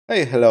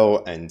Hey,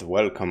 hello and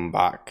welcome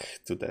back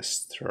to the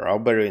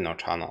Strawberin0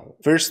 channel.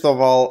 First of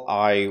all,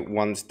 I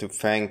want to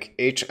thank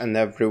each and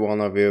every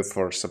one of you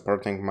for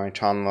supporting my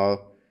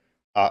channel.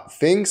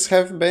 Things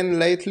have been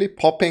lately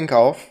popping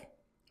off.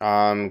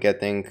 I'm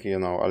getting,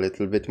 a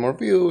little bit more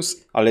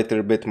views, a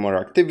little bit more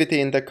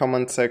activity in the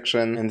comment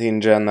section, and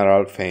in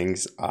general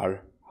things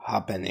are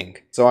happening.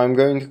 So I'm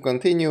going to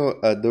continue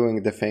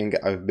doing the thing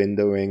I've been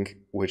doing,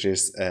 which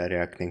is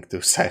reacting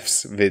to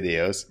Seth's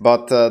videos.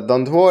 But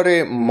don't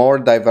worry, more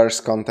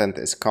diverse content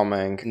is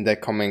coming in the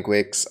coming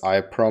weeks. I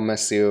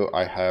promise you,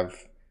 I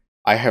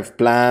have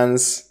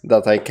plans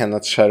that I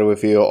cannot share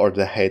with you, or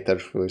the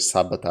haters will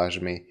sabotage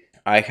me.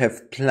 I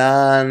have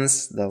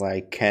plans that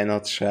I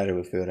cannot share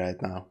with you right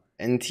now.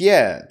 And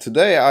yeah,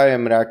 today I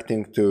am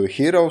reacting to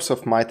Heroes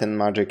of Might and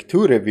Magic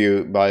 2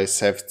 review by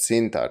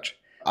SsethTzeentach.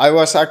 I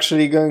was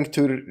actually going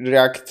to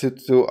react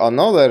to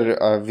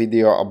another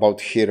video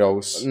about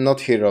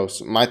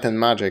Might and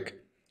Magic.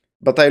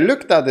 But I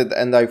looked at it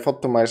and I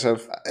thought to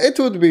myself, it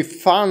would be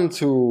fun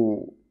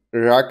to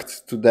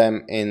react to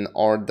them in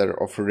order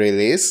of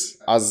release,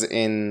 as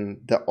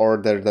in the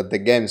order that the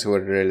games were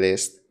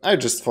released. I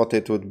just thought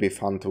it would be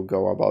fun to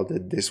go about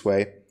it this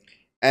way.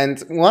 And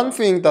one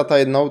thing that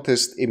I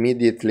noticed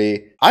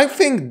immediately, I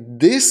think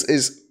this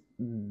is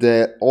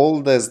the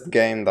oldest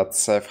game that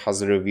Seth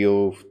has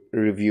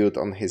reviewed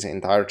on his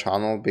entire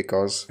channel,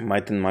 because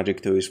Might and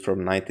Magic 2 is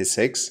from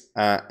 96,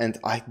 and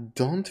I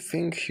don't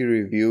think he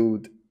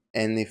reviewed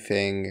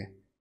anything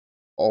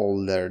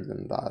older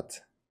than that.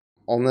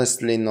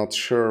 Honestly not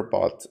sure,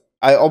 but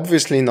I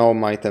obviously know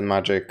Might and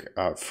Magic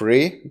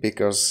 3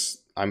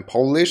 because I'm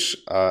Polish.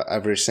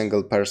 Every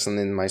single person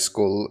in my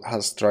school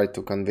has tried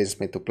to convince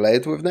me to play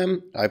it with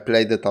them. I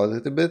played it a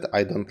little bit,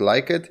 I don't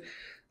like it.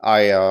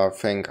 I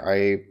think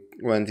I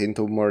went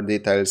into more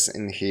details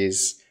in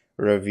his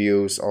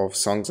reviews of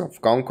Songs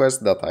of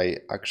Conquest that I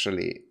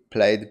actually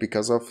played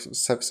because of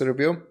Seth's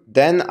review.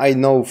 Then I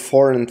know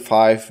 4 and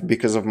 5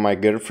 because of my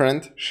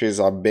girlfriend. She's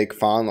a big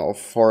fan of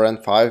 4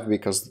 and 5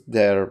 because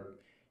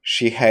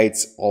she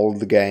hates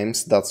old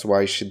games. That's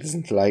why she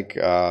doesn't like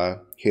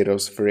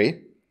Heroes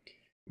 3.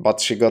 But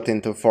she got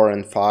into 4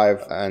 and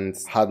 5 and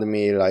had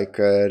me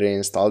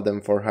reinstall them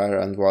for her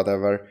and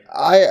whatever.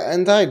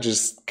 I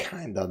just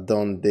kinda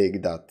don't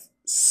dig that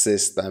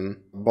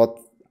system, but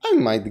I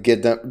might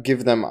give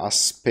them a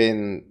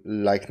spin.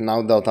 Like,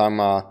 now that I'm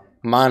a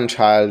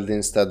man-child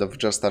instead of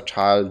just a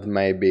child,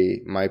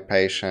 maybe my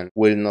patience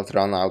will not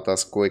run out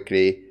as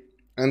quickly.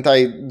 And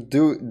I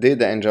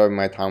did enjoy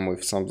my time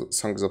with some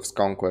Songs of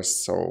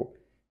Conquest, so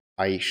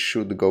I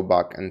should go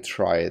back and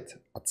try it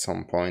at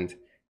some point.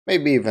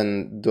 Maybe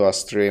even do a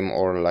stream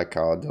or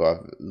do a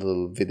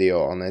little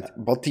video on it.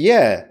 But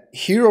yeah,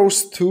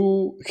 Heroes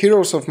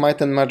of Might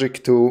and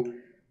Magic 2,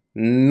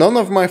 none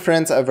of my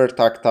friends ever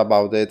talked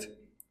about it.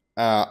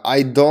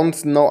 I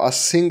don't know a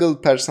single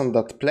person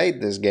that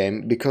played this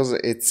game because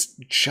it's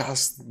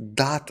just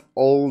that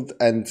old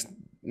and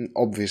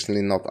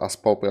obviously not as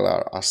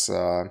popular as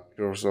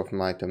Heroes of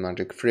Might and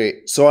Magic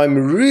 3. So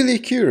I'm really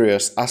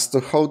curious as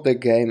to how the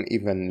game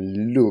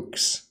even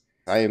looks.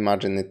 I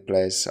imagine it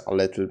plays a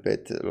little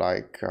bit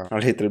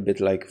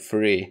like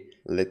 3.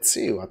 Let's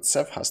see what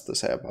Seth has to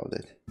say about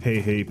it.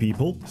 Hey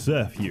people,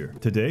 Seth here.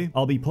 Today,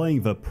 I'll be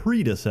playing the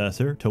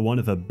predecessor to one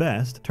of the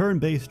best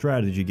turn-based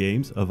strategy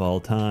games of all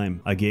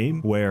time. A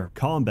game where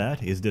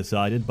combat is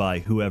decided by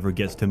whoever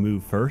gets to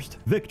move first,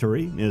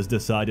 victory is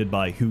decided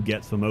by who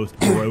gets the most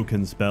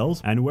broken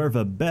spells, and where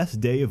the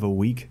best day of a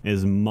week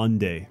is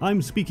Monday.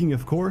 I'm speaking,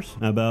 of course,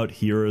 about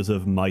Heroes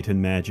of Might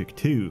and Magic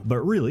 2, but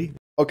really,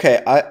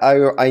 okay,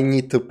 I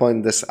need to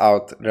point this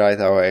out right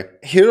away.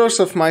 Heroes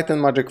of Might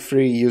and Magic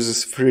 3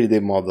 uses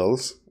 3D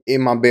models.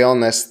 I'ma be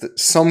honest,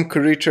 some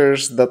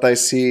creatures that I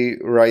see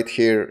right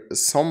here,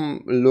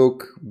 some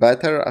look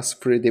better as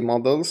 3D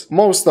models.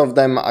 Most of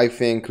them, I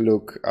think,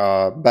 look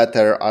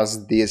better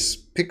as these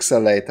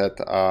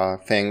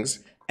pixelated things.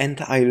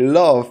 And I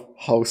love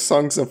how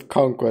Songs of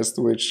Conquest,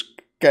 which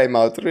came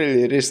out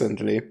really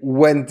recently,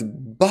 went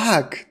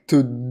back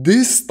to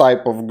this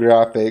type of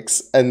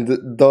graphics and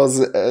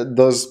those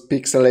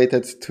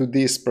pixelated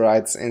 2D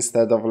sprites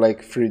instead of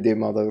 3D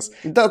models.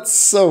 That's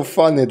so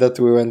funny that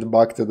we went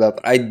back to that.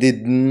 I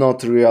did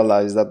not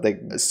realize that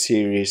the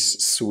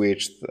series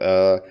switched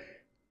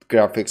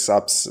graphics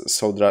ups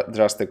so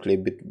drastically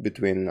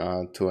between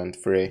 2 and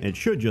 3. It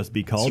should just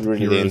be called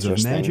really Heroes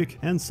of Magic,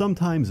 and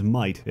sometimes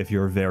Might if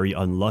you're very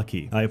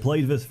unlucky. I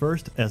played this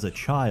first as a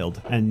child,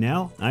 and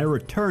now I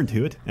return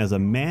to it as a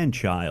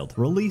man-child.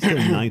 Released in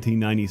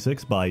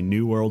 1996 by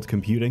New World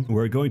Computing,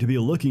 we're going to be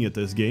looking at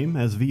this game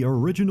as the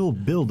original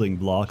building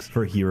blocks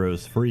for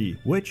Heroes 3,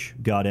 which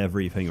got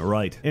everything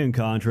right. In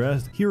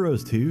contrast,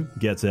 Heroes 2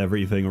 gets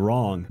everything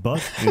wrong,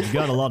 but it's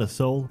got a lot of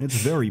soul, it's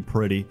very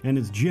pretty, and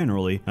it's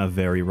generally a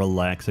very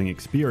relaxing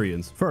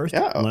experience. First,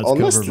 Yeah, let's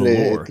honestly, cover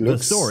the lore. it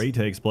looks... The story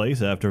takes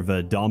place after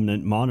the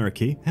dominant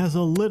monarchy has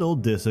a little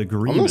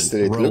disagreement.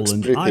 Honestly, it looks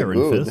Roland pretty Iron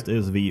good. Fist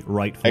is the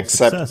rightful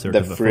Except successor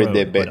the to the 3D throne,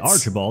 but bits.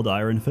 Archibald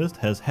Iron Fist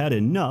has had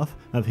enough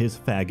of his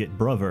faggot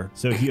brother,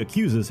 so he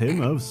accuses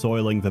him of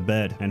soiling the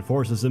bed and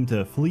forces him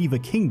to flee the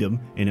kingdom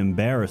in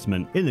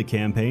embarrassment. In the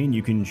campaign,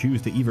 you can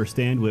choose to either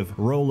stand with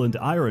Roland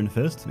Iron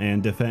Fist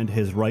and defend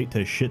his right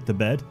to shit the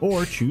bed,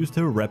 or choose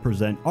to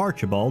represent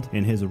Archibald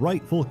in his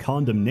rightful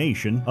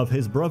condemnation of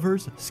his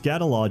brother's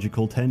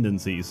scatological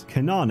tendencies.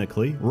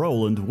 Canonically,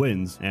 Roland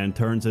wins and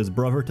turns his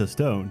brother to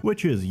stone,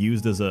 which is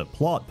used as a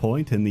plot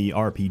point in the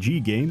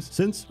RPG games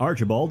since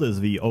Archibald is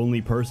the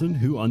only person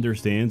who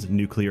understands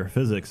nuclear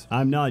physics.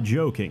 I'm not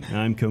joking,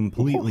 I'm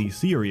completely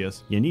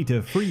serious. You need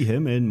to free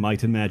him in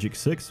Might and Magic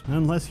 6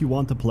 unless you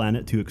want the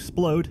planet to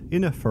explode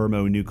in a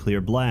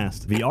thermonuclear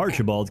blast. The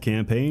Archibald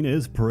campaign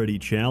is pretty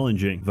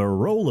challenging. The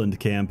Roland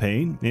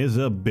campaign is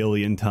a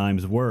billion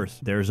times worse.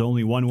 There's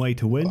only one way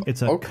to win.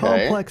 It's a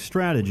complex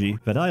strategy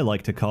that I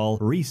like to call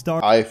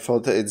restart. I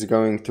thought it's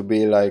going to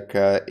be like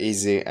a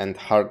easy and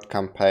hard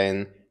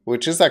campaign,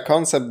 which is a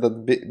concept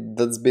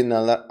that's been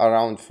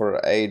around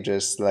for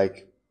ages.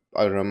 Like,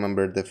 I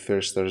remember the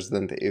first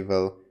Resident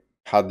Evil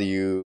had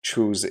you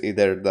choose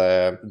either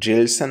the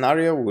Jill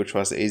scenario, which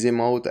was easy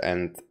mode,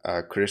 and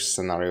Chris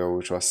scenario,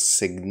 which was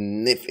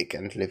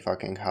significantly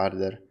fucking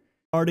harder.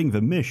 Starting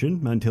the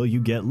mission until you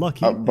get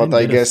lucky. But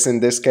I guess in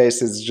this case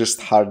it's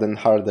just hard and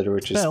harder,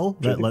 which is spell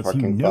that lets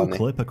you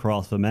no-clip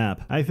across the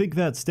map. I think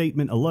that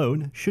statement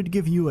alone should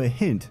give you a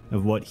hint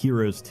of what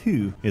Heroes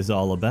 2 is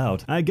all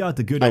about. I got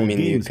the good old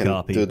games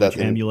copy, which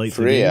emulates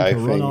the game to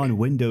run on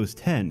Windows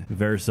 10.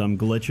 There's some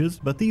glitches,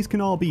 but these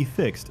can all be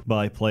fixed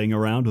by playing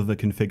around with the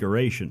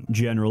configuration.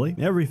 Generally,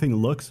 everything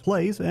looks,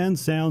 plays, and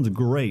sounds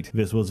great.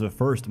 This was the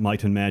first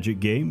Might and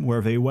Magic game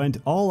where they went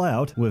all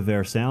out with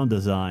their sound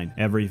design.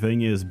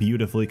 Everything is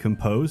beautifully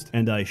composed,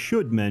 and I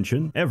should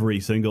mention, every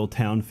single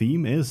town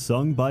theme is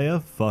sung by a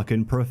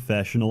fucking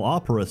professional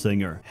opera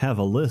singer. Have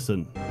a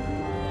listen.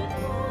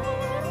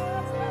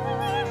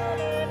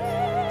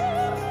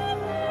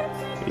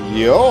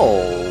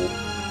 Yo!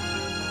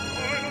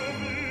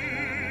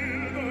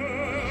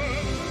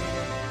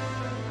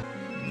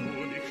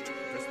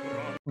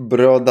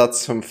 Bro,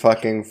 that's some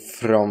fucking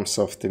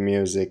FromSoft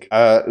music.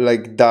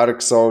 Like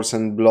Dark Souls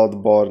and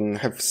Bloodborne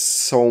have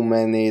so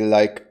many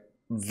like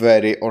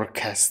very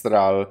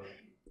orchestral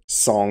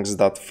songs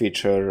that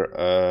feature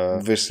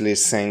obviously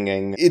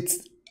singing. It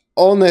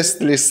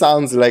honestly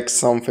sounds like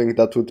something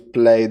that would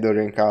play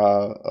during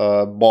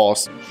a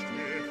boss.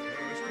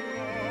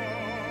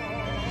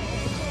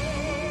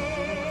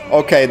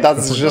 Okay,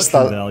 that's just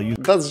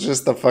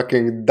a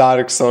fucking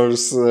Dark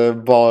Souls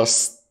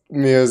boss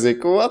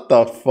music. What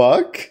the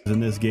fuck? In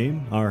this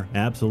game are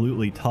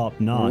absolutely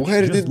top-notch.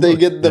 Where did they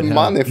get the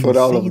money for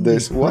all of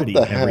this? What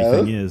the hell?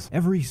 Everything is.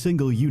 Every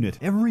single unit,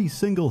 every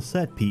single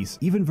set piece,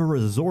 even the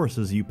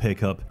resources you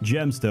pick up,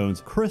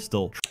 gemstones,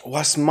 crystal.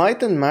 Was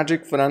Might and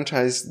Magic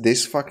franchise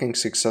this fucking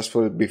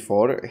successful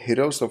before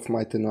Heroes of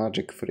Might and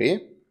Magic 3?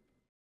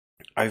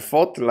 I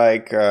thought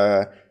like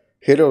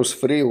Heroes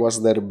 3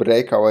 was their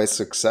breakaway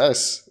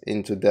success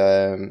into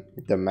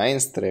the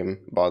mainstream,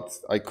 but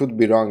I could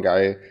be wrong.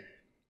 I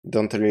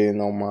don't really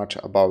know much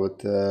about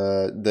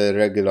the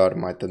regular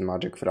Might and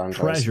Magic franchise.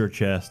 Treasure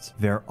chests,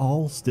 they're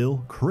all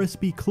still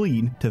crispy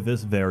clean to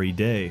this very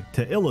day.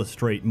 To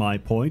illustrate my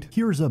point,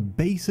 here's a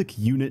basic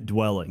unit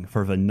dwelling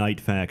for the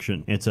Knight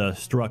faction. It's a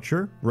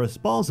structure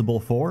responsible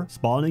for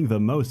spawning the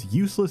most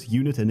useless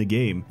unit in the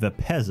game, the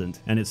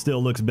Peasant, and it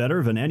still looks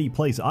better than any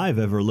place I've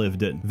ever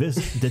lived in.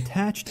 This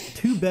detached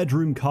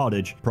 2-bedroom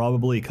cottage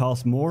probably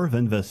cost more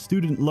than the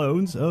student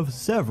loans of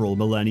several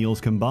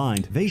millennials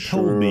combined. They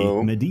told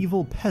me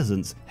medieval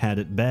peasants had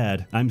it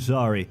bad. I'm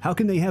sorry, how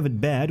can they have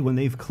it bad when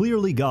they've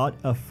clearly got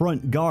a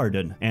front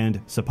garden and,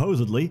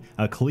 supposedly,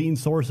 a clean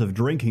source of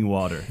drinking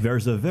water?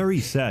 There's a very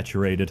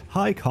saturated,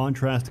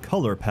 high-contrast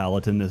color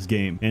palette in this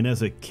game, and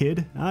as a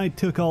kid, I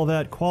took all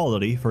that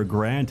quality for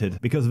granted,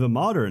 because the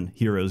modern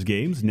Heroes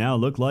games now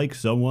look like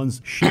someone's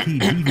shitty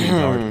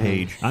DeviantArt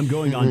page. I'm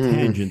going on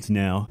tangents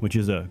now, which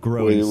is a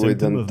growing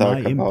symptom of my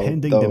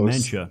impending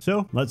dementia.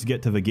 So, let's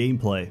get to the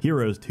gameplay.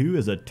 Heroes 2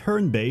 is a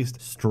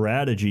turn-based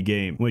strategy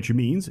game, which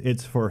means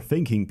it's for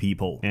thinking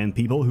people, and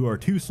people who are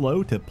too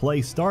slow to play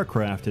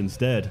StarCraft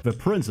instead. The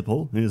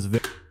principle is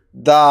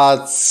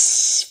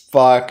That's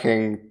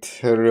fucking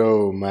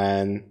true,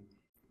 man.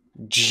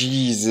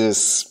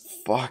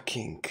 Jesus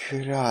fucking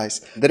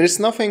Christ. There is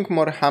nothing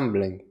more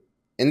humbling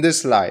in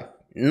this life,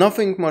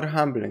 nothing more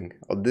humbling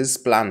on this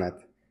planet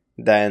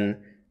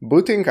than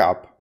booting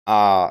up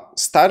a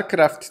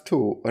StarCraft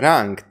 2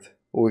 ranked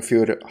with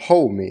your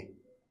homie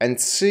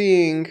and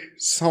seeing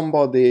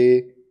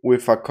somebody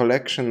with a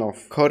collection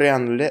of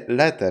Korean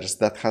letters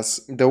that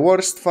has the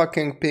worst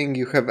fucking ping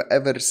you have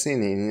ever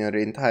seen in your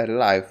entire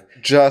life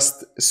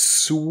just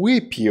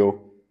sweep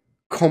you,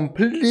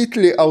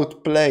 completely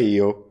outplay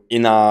you,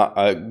 in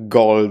a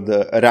gold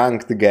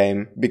ranked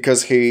game,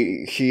 because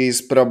he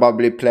is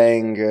probably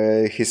playing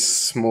his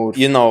smooth.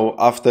 You know,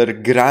 after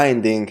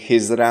grinding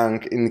his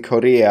rank in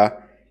Korea,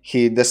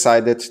 he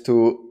decided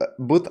to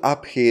boot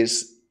up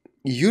his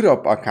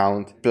Europe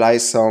account, play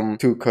some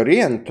two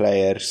Korean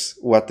players,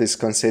 what is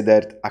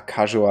considered a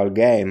casual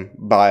game,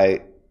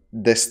 by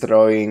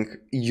destroying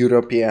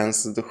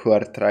Europeans who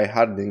are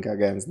tryharding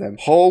against them.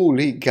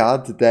 Holy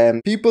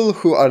goddamn. People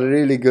who are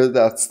really good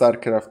at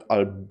StarCraft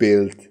are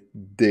built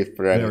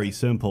different. Very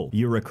simple.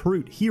 You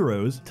recruit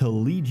heroes to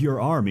lead your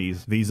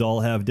armies. These all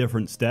have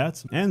different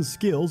stats and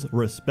skills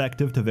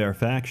respective to their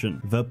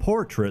faction. The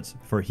portraits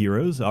for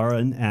heroes are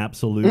an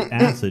absolute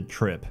acid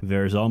trip.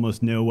 There's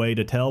almost no way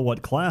to tell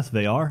what class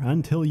they are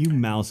until you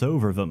mouse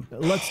over them.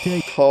 Let's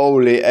take...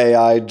 Holy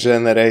AI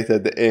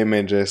generated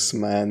images,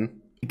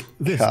 man.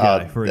 This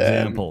guy, for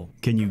example.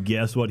 Can you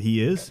guess what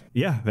he is?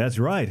 Yeah, that's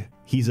right.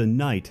 He's a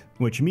knight,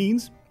 which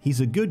means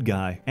he's a good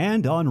guy,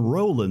 and on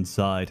Roland's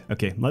side.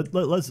 Okay,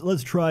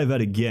 let's try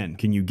that again.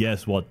 Can you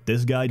guess what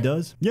this guy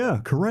does? Yeah,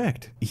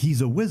 correct. He's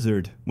a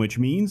wizard, which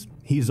means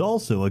he's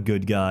also a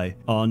good guy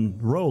on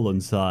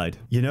Roland's side.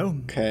 You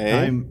know,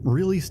 I'm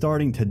really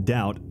starting to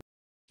doubt.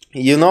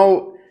 You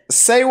know,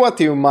 say what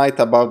you might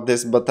about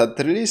this, but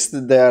at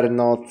least they are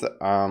not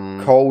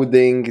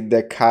coding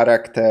the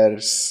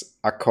characters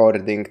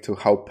according to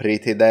how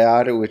pretty they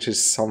are, which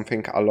is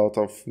something a lot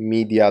of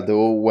media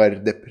do, where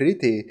the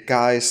pretty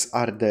guys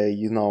are the,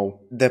 you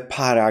know, the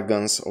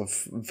paragons of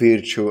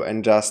virtue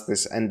and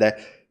justice, and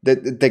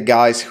the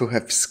guys who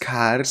have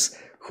scars,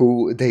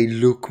 who they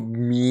look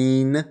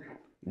mean,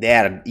 they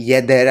are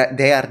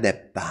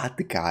the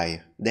bad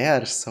guy. They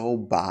are so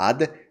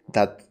bad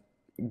that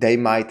they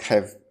might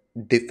have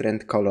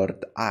different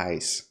colored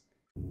eyes.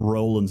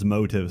 Roland's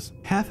motives.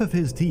 Half of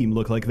his team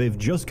look like they've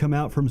just come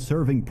out from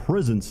serving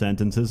prison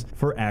sentences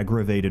for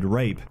aggravated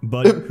rape.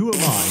 But who am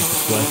I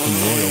to question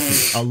loyalty?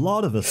 A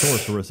lot of the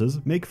sorceresses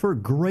make for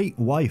great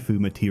waifu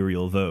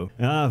material, though.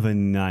 Ah, the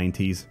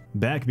 90s.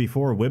 Back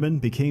before women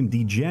became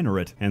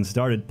degenerate and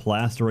started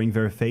plastering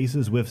their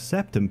faces with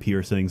septum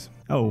piercings.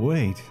 Oh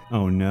wait,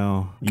 oh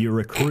no. You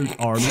recruit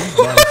armies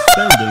by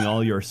spending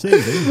all your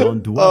savings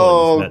on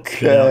dwellings that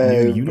spit out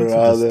new units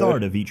at the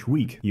start of each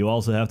week. You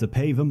also have to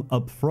pay them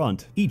up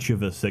front. Each of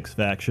the 6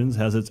 factions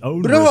has its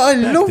own I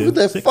love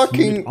the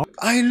fucking...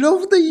 I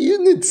love the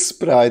unit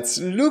sprites.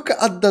 Look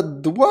at the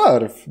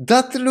dwarf.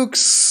 That looks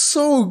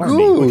so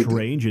good. Which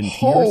range in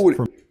tiers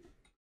from...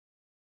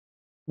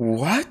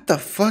 What the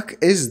fuck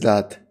is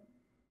that?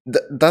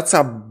 That's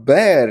a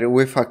bear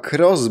with a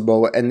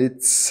crossbow and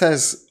it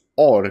says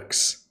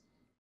orcs.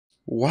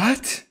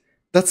 What?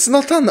 That's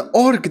not an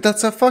orc,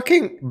 that's a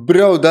fucking...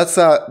 Bro,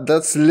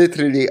 that's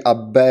literally a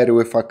bear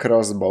with a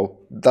crossbow.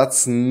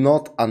 That's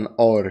not an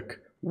orc.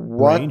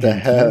 What the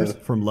hell?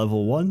 From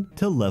level 1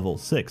 to level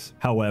 6.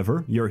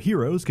 However, your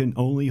heroes can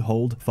only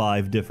hold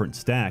 5 different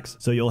stacks,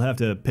 so you'll have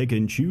to pick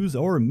and choose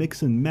or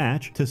mix and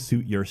match to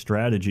suit your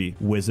strategy.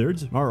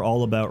 Wizards are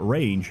all about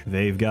range.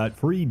 They've got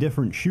 3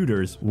 different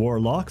shooters.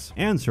 Warlocks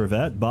answer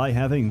that by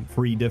having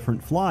 3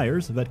 different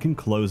flyers that can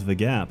close the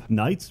gap.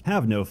 Knights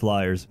have no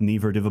flyers,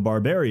 neither do the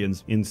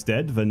barbarians.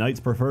 Instead, the knights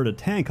prefer to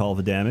tank all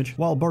the damage,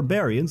 while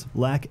barbarians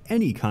lack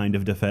any kind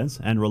of defense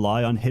and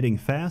rely on hitting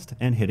fast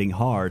and hitting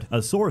hard.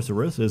 A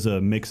sorceress is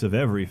a mix of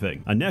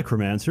everything. A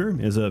necromancer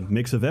is a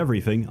mix of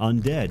everything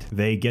undead.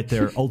 They get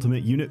their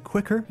ultimate unit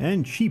quicker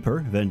and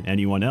cheaper than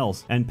anyone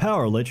else. And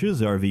power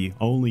liches are the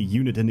only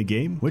unit in the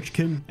game which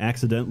can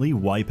accidentally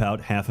wipe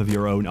out half of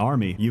your own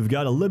army. You've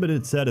got a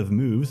limited set of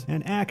moves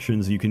and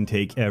actions you can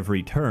take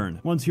every turn.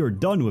 Once you're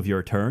done with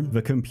your turn,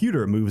 the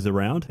computer moves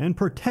around and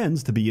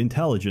pretends to be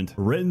intelligent.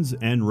 Rinse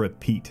and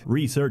repeat.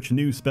 Research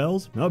new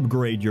spells,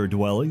 upgrade your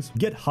dwellings,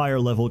 get higher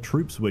level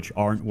troops which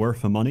aren't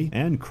worth the money,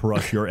 and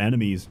crush your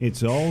enemies.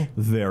 It's all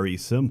very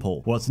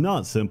simple. What's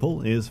not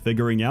simple is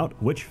figuring out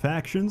which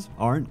factions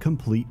aren't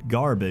complete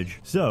garbage.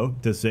 So,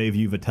 to save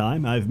you the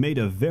time, I've made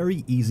a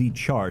very easy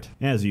chart.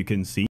 As you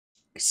can see,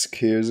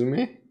 excuse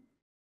me?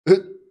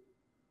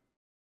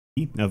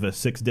 Of the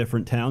 6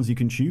 different towns you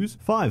can choose,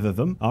 5 of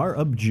them are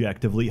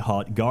objectively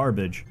hot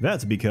garbage.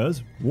 That's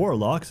because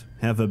warlocks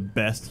have the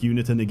best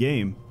unit in the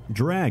game.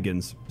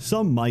 Dragons.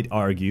 Some might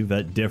argue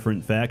that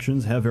different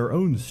factions have their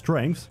own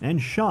strengths and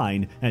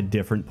shine at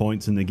different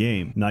points in the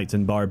game. Knights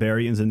and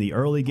barbarians in the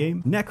early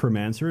game,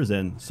 necromancers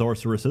and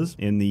sorceresses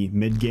in the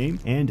mid game,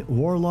 and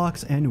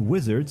warlocks and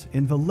wizards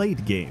in the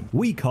late game.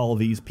 We call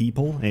these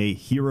people a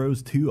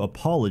heroes to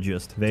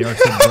apologist. They are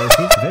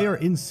subversive, they are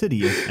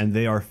insidious, and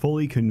they are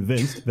fully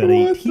convinced that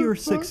a tier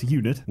 6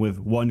 unit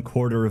with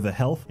 1/4 of the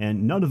health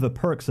and none of the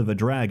perks of a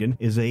dragon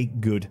is a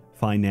good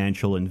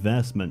financial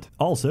investment.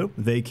 Also,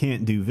 they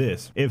can't do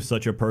this. If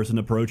such a person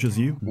approaches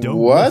you, don't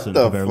What listen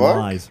the to their fuck?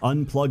 lies.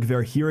 Unplug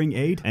their hearing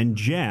aid and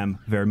jam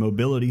their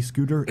mobility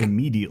scooter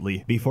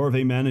immediately before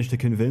they manage to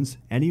convince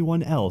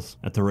anyone else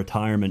at the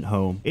retirement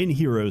home. In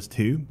Heroes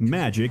 2,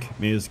 magic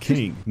is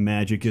king.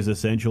 Magic is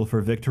essential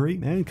for victory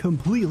and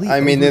completely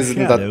isn't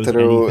that overshadows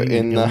true anything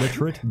in an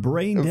illiterate,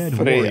 brain-dead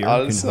 3 warrior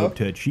also? can hope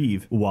to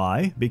achieve.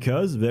 Why?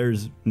 Because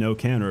there's no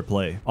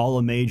counterplay. All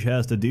a mage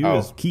has to do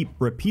is keep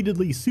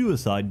repeatedly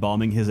suicide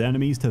bombing his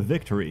enemies to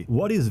victory.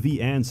 What is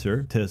the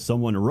answer to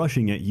someone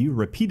rushing at you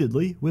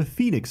repeatedly with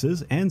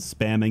phoenixes and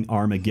spamming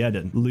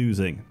Armageddon?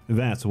 Losing.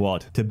 That's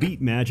what. To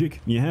beat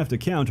magic, you have to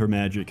counter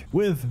magic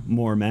with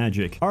more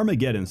magic.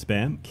 Armageddon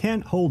spam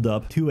can't hold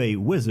up to a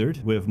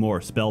wizard with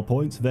more spell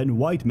points than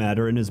white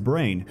matter in his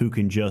brain, who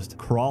can just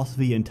cross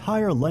the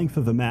entire length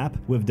of the map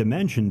with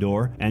Dimension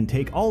Door and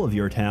take all of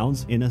your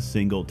towns in a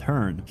single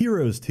turn.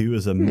 Heroes 2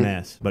 is a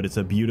mess, but it's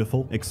a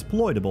beautiful,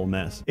 exploitable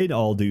mess. In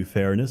all due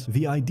fairness,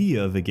 the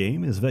idea of the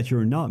game is that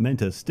you're not meant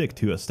to stick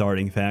to a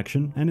starting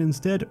faction and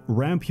instead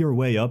ramp your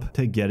way up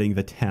to getting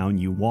the town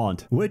you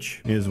want,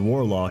 which is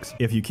warlocks.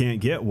 If you can't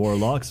get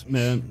warlocks,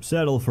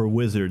 settle for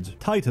wizards.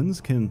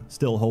 Titans can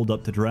still hold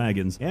up to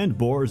dragons, and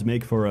boars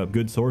make for a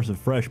good source of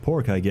fresh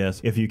pork, I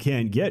guess. If you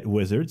can't get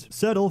wizards,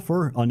 settle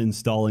for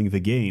uninstalling the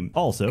game.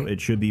 Also, it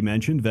should be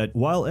mentioned that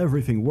while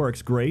everything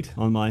works great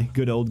on my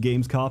good old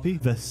games copy,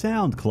 the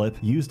sound clip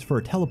used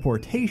for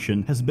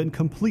teleportation has been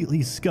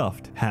completely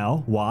scuffed.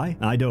 How? Why?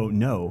 I don't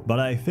know, but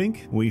I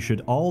think we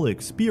should all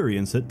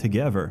experience it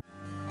together.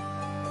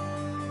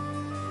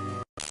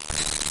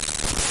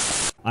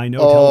 I know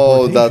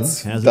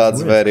teleportation has its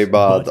risks, very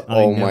bad. but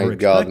I Oh never my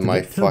god, expected my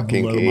it to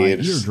fucking blow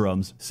ears. my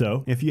eardrums.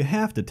 So, if you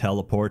have to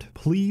teleport,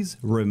 please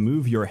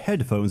remove your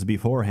headphones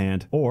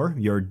beforehand, or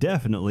you're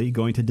definitely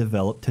going to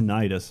develop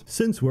tinnitus.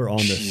 Since we're on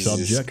the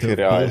subject of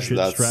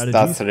bullshit strategies,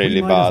 that's really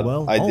we might bad. as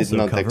well I did also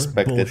not cover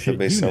expect it to bullshit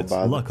be so units.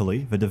 bad.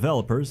 Luckily, the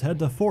developers had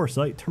the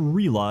foresight to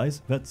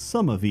realize that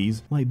some of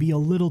these might be a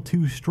little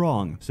too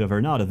strong, so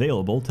they're not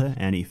available to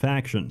any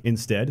faction.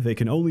 Instead, they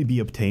can only be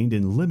obtained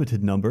in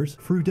limited numbers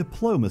through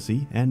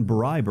diplomacy and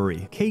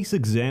bribery. Case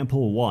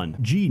example 1.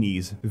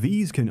 Genies.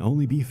 These can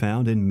only be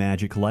found in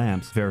magic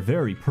lamps. They're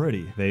very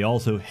pretty. They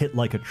also hit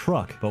like a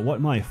truck, but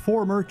what my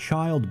former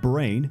child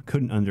brain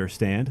couldn't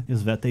understand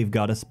is that they've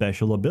got a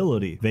special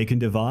ability. They can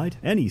divide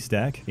any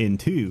stack in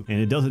two, and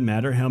it doesn't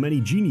matter how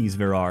many genies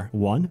there are.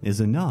 One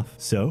is enough.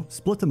 So,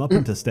 split them up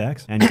into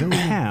stacks and go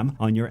ham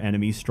on your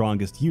enemy's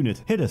strongest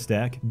unit. Hit a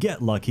stack,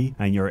 get lucky,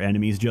 and your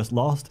enemy's just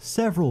lost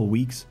several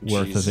weeks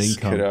worth of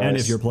income. And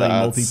if you're playing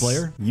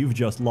multiplayer, you've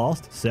just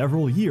lost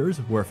several years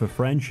worth of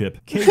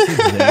friendship. Case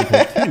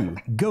example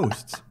 2.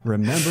 Ghosts.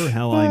 Remember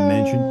how I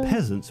mentioned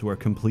peasants were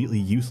completely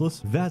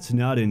useless? That's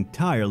not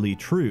entirely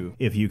true.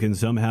 If you can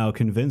somehow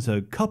convince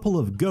a couple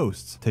of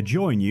ghosts to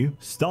join you,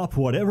 stop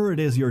whatever it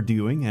is you're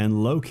doing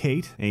and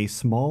locate a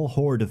small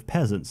horde of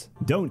peasants.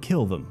 Don't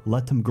kill them.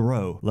 Let them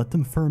grow. Let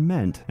them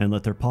ferment and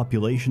let their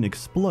population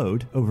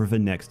explode over the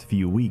next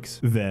few weeks.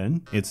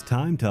 Then, it's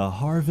time to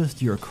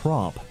harvest your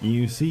crop.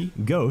 You see,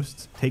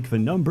 ghosts take the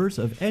numbers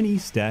of any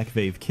stack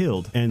they've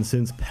killed, and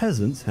since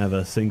peasants have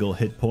a single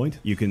hit point,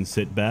 you can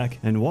sit back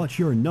and watch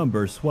your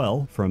numbers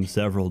swell from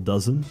several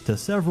dozen to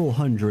several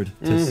hundred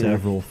to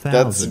several thousand.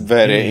 That's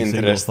very in a single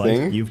interesting.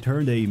 fight, you've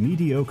turned a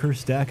mediocre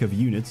stack of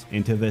units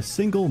into the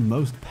single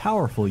most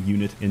powerful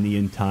unit in the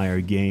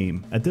entire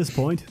game. At this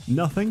point,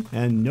 nothing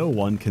and no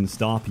one can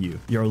stop you.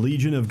 Your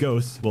legion of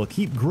ghosts will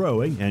keep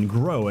growing and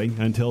growing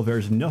until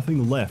there's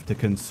nothing left to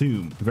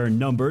consume. Their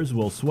numbers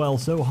will swell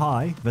so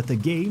high that the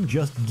game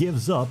just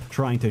gives up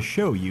trying to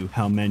show you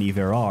how many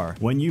there are.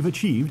 When you've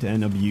achieved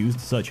and abused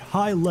such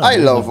high levels I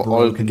love of old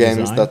broken games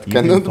design, that you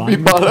can cannot be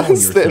finally call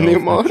balanced yourself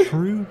anymore. a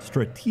true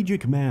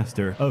strategic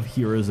master of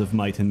Heroes of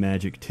Might and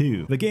Magic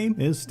 2. The game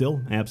is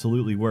still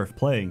absolutely worth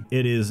playing.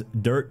 It is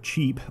dirt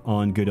cheap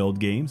on good old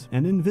games,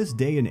 and in this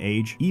day and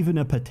age, even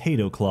a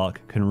potato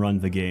clock can run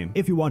the game.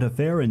 If you want a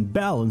fair and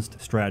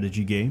balanced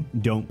strategy game,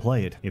 don't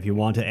play it. If you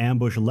want to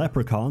ambush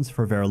leprechauns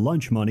for their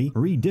lunch money,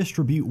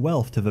 redistribute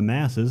wealth to the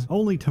masses,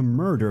 only to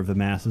murder the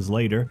masses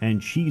later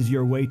and cheese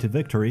your way to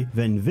victory,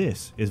 then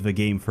this is the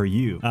game for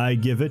you. I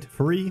give it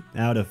 3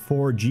 out of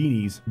 4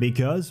 genies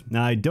because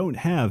I don't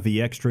have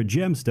the extra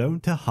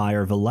gemstone to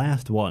hire the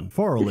last one.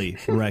 Thoroughly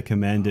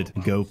recommended.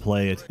 Go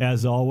play it.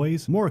 As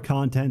always, more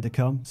content to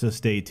come, so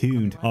stay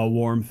tuned. A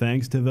warm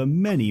thanks to the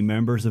many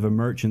members of a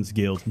Merchants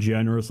Guild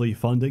generously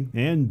funding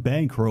and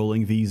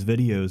bankrolling these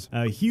videos.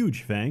 A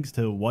huge thanks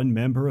to one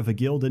member of a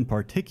guild in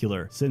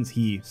particular, since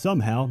he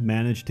somehow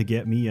managed to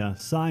get me a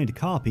signed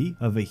copy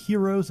of a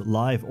Heroes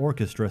Live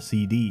Orchestra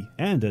CD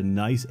and a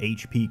nice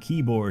HP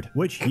keyboard,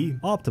 which he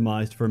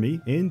optimized for me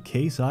in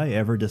case I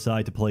ever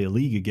decide to play a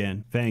league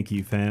again. Thank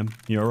you, fam.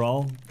 You're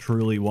all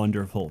truly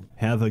wonderful.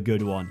 Have a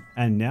good one.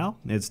 And now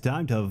it's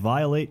time to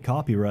violate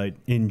copyright.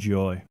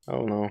 Enjoy.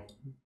 Oh no.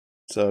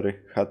 Sorry,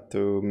 had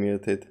to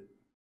mute it.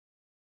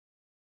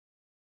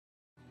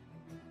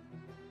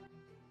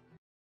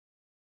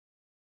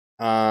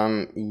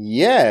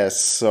 Yes,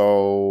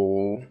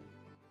 so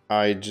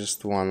I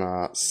just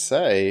wanna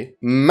say,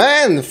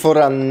 man, for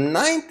a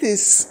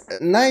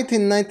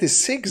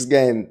 1996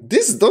 game,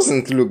 this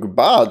doesn't look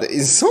bad.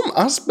 In some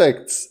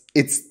aspects,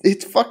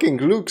 it fucking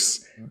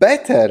looks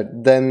better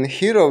than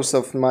Heroes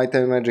of Might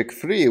and Magic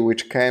 3,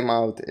 which came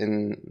out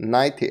in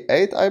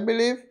 98, I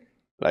believe.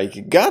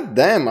 Like,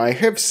 goddamn, I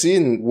have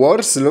seen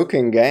worse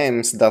looking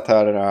games that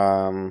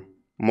are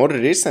more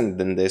recent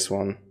than this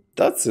one.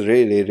 That's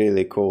really,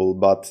 really cool,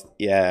 but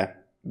yeah.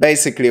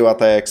 Basically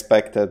what I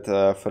expected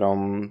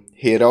from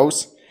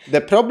Heroes.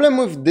 The problem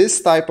with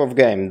this type of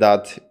game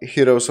that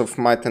Heroes of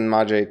Might and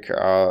Magic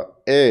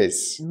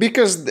is,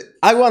 because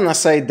I wanna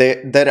say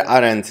there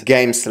aren't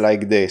games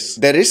like this.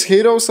 There is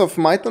Heroes of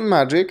Might and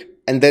Magic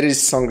and there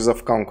is Songs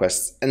of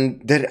Conquest,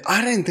 and there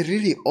aren't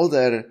really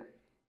other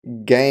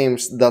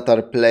games that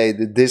are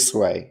played this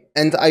way.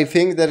 And I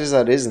think there is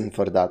a reason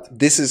for that.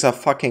 This is a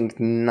fucking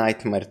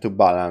nightmare to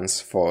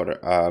balance for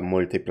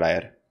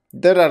multiplayer.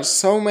 There are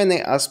so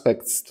many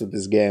aspects to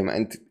this game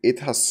and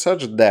it has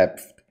such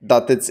depth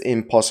that it's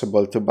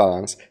impossible to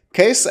balance.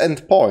 Case in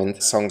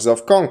point, Songs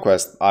of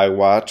Conquest. I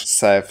watched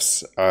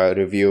Seth's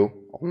review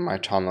on my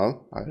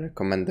channel. I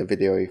recommend the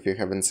video if you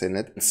haven't seen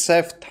it.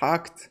 Seth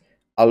talked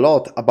a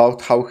lot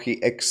about how he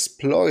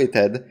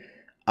exploited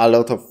a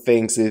lot of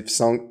things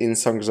in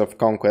Songs of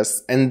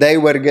Conquest, and they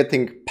were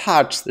getting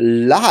patched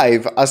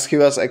live as he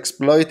was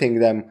exploiting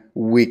them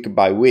week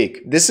by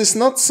week. This is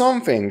not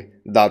something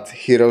that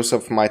Heroes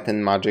of Might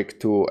and Magic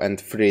 2 and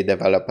 3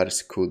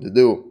 developers could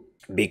do,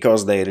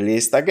 because they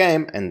released a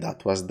game and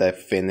that was the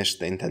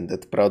finished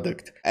intended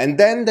product. And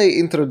then they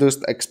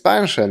introduced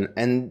expansion,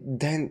 and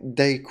then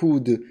they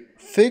could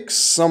fix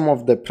some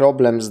of the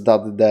problems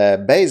that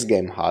the base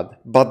game had,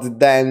 but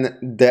then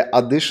the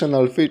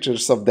additional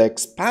features of the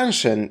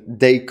expansion,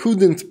 they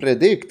couldn't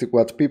predict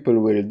what people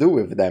will do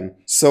with them.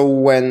 So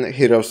when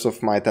Heroes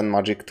of Might and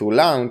Magic 2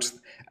 launched,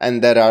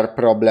 and there are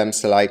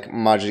problems like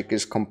magic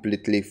is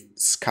completely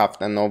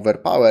scuffed and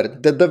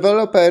overpowered, the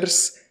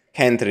developers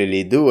can't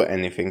really do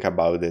anything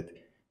about it.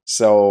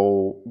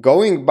 So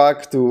going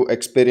back to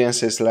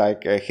experiences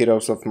like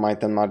Heroes of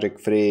Might and Magic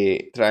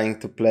 3, trying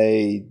to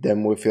play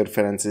them with your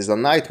friends is a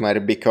nightmare,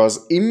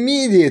 because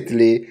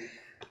immediately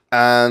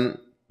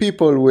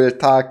people will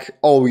talk,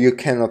 oh, you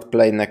cannot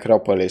play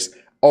Necropolis,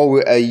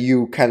 oh,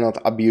 you cannot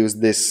abuse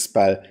this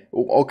spell,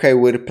 okay,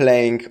 we're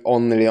playing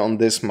only on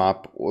this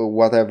map,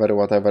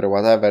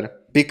 whatever,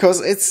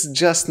 because it's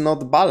just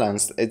not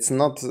balanced. It's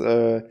not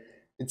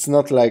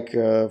like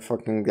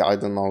fucking, I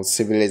don't know,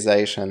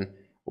 Civilization,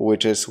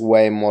 which is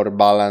way more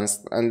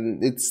balanced,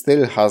 and it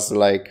still has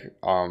like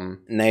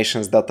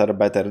nations that are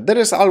better. There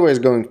is always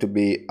going to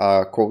be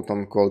a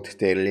quote-unquote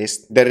tier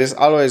list. There is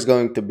always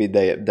going to be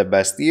the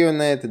best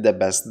unit, the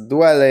best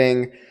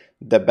dwelling,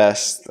 the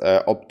best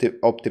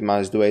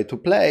optimized way to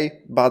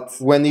play. But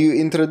when you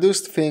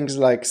introduced things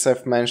like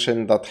Seth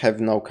mentioned that have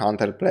no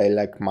counterplay,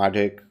 like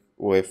magic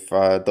with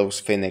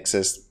those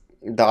phoenixes,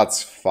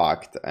 that's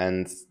fucked.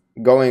 And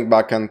going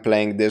back and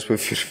playing this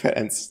with your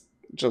friends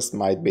just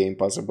might be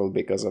impossible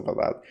because of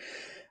that.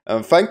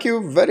 Thank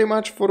you very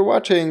much for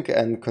watching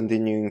and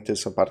continuing to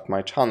support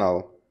my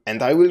channel.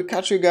 And I will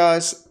catch you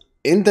guys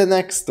in the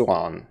next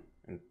one.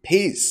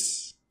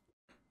 Peace!